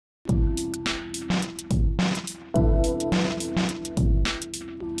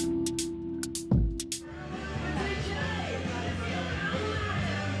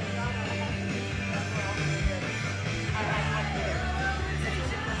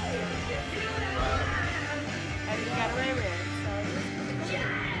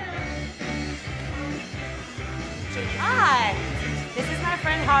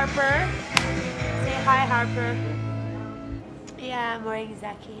Harper. Say hi, Harper. Yeah, I'm wearing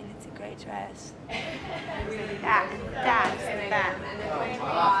Zaki and it's a great dress. That's the best.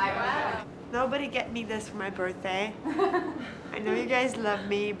 Nobody get me this for my birthday. I know you guys love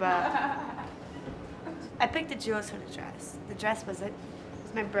me, but I picked the jewels for the dress. The dress was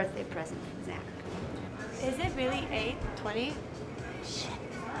my birthday present from Zach. Is it really 8:20? Shit.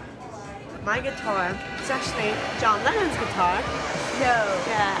 My guitar, it's actually John Lennon's guitar. No.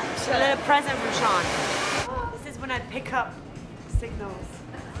 Yeah, it's a little present from Sean. This is when I pick up signals.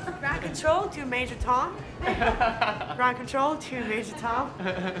 Ground control to Major Tom. Ground control to Major Tom.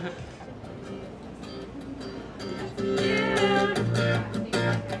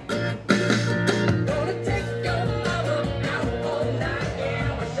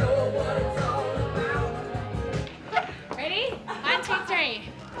 Ready? 1, 2, 3.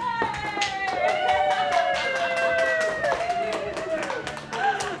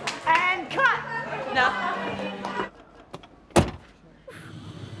 And cut! No.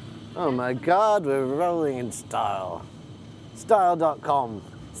 Oh my God, we're rolling in style. Style.com.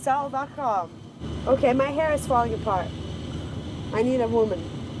 Style.com. Okay, my hair is falling apart. I need a woman.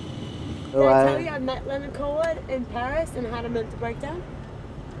 Did I tell you I met Leonard Cohen in Paris and had a mental breakdown?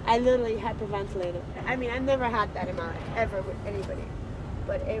 I literally hyperventilated. I mean, I've never had that in my life, ever with anybody.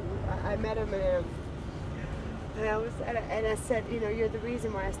 But I met him and I said, you know, you're the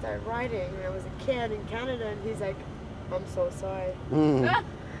reason why I started writing. And I was a kid in Canada and he's like, I'm so sorry.